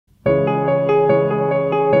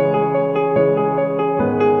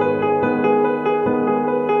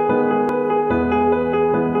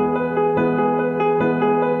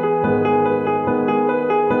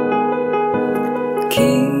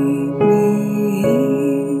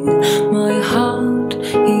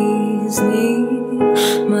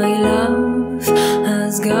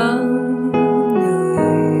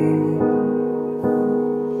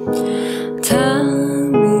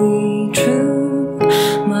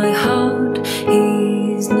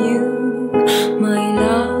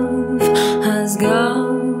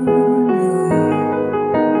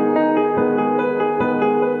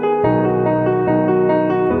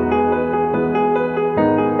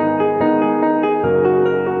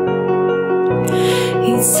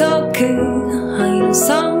It's okay, I know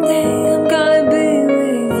someday I'm gonna be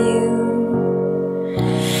with you.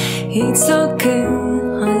 It's okay, I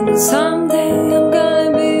know someday I'm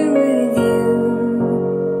gonna be with you.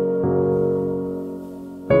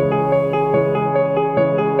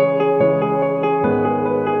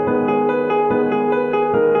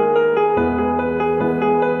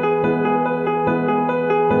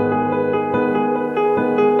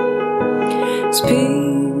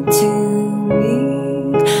 Speak to me,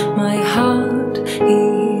 my heart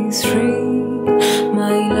is free,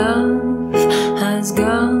 my love has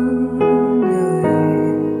gone away.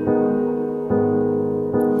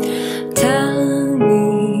 Tell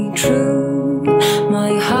me true,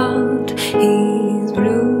 my heart is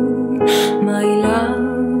blue, my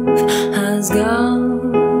love has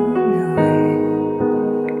gone away.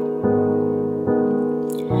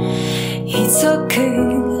 It's okay,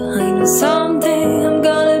 I know someday I'm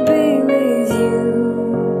gonna be with you.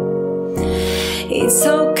 It's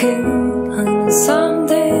okay, I know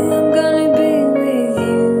someday I'm gonna be with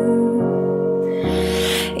you.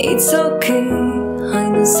 It's okay, I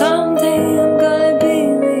know someday I'm gonna be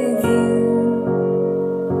with you.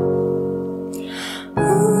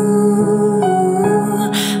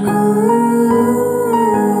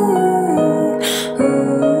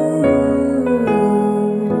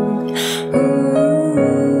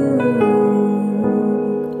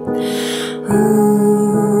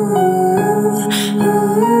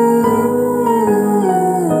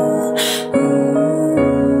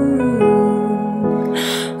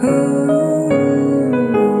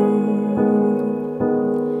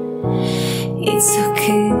 It's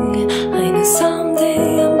okay, I know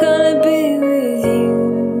someday I'm gonna be with you.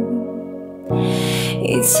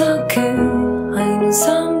 It's okay, I know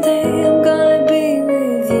someday I'm gonna be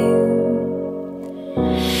with you.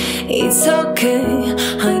 It's okay,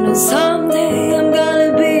 I know someday